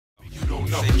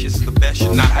Say kiss is the best,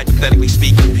 you're not hypothetically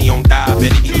speaking. Pee on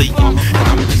diabetic, he leaking. And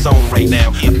I'm in the zone right now.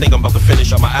 I think I'm about to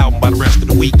finish up my album by the rest of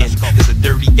the weekend. It's a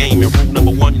dirty game, and rule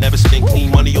number one, you never spend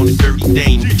clean money on a dirty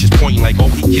dame. Bitches pointing like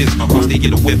Obbie kids. Once they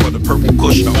get a whiff of the purple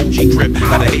kush, the OG drip.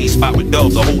 Got a A spot with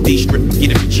dubs, a whole D strip.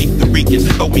 Get it for cheap, the Rican.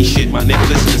 Throw me shit, my nigga,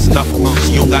 listen to stuff.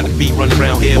 So you don't gotta be running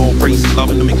around here all crazy,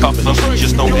 loving them and cuffing them.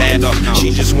 Just don't add up.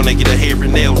 She just wanna get her hair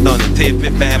and nails done and tear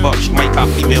fit fab up. She might pop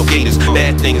female gators.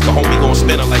 Bad thing is the homie gon'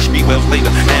 spin her like Speedwells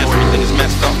later. Now everything is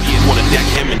messed up. You wanna deck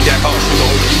him and deck her. She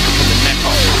gon' from the neck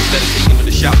up. Instead of taking to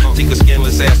the shop, take her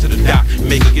skinless ass to the doc.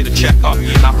 Make her get a check up.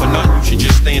 Not for nothing, you should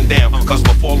just stand down. Cause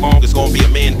before long it's gonna be a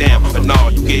man down. But nah,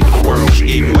 you gave her the world. She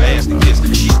gave you her ass to kiss.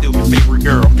 She's still your favorite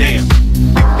girl. Damn.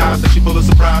 Big times that she full of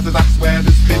surprises. I swear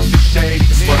this bitch is shady.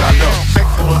 That's what I know. Sex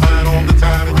on her mind all the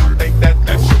time, and you think that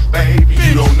that's your baby.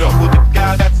 You don't know the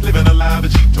guy that's living alive,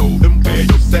 and she told him where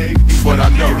you're safe. That's what I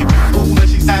know. If you fool and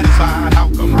she's satisfied, how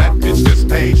come that bitch just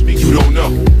paged me? You don't know.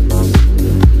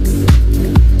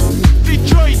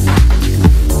 Detroit.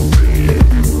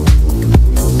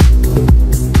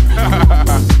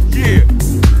 Yeah.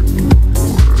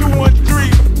 213.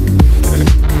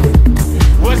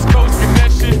 West Coast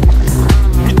connection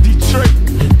with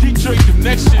Detroit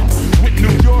connection with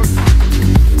New York.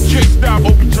 Can't stop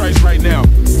Obbie Trice right now.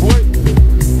 What?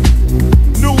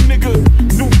 New nigga,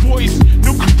 new voice,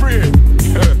 new career.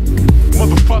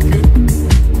 Motherfucker.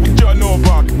 What y'all know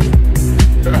about it?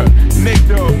 Nate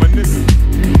Dogg, my nigga.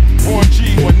 Warren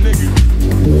G, my nigga.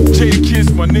 Jada Kiss,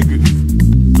 my nigga.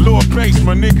 Lord Bass,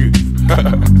 my nigga.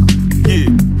 Yeah.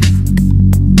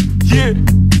 Yeah.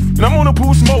 And I'm on a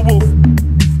Boost Mobile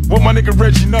with my nigga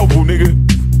Reggie Noble, nigga.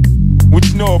 What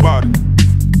you know about it?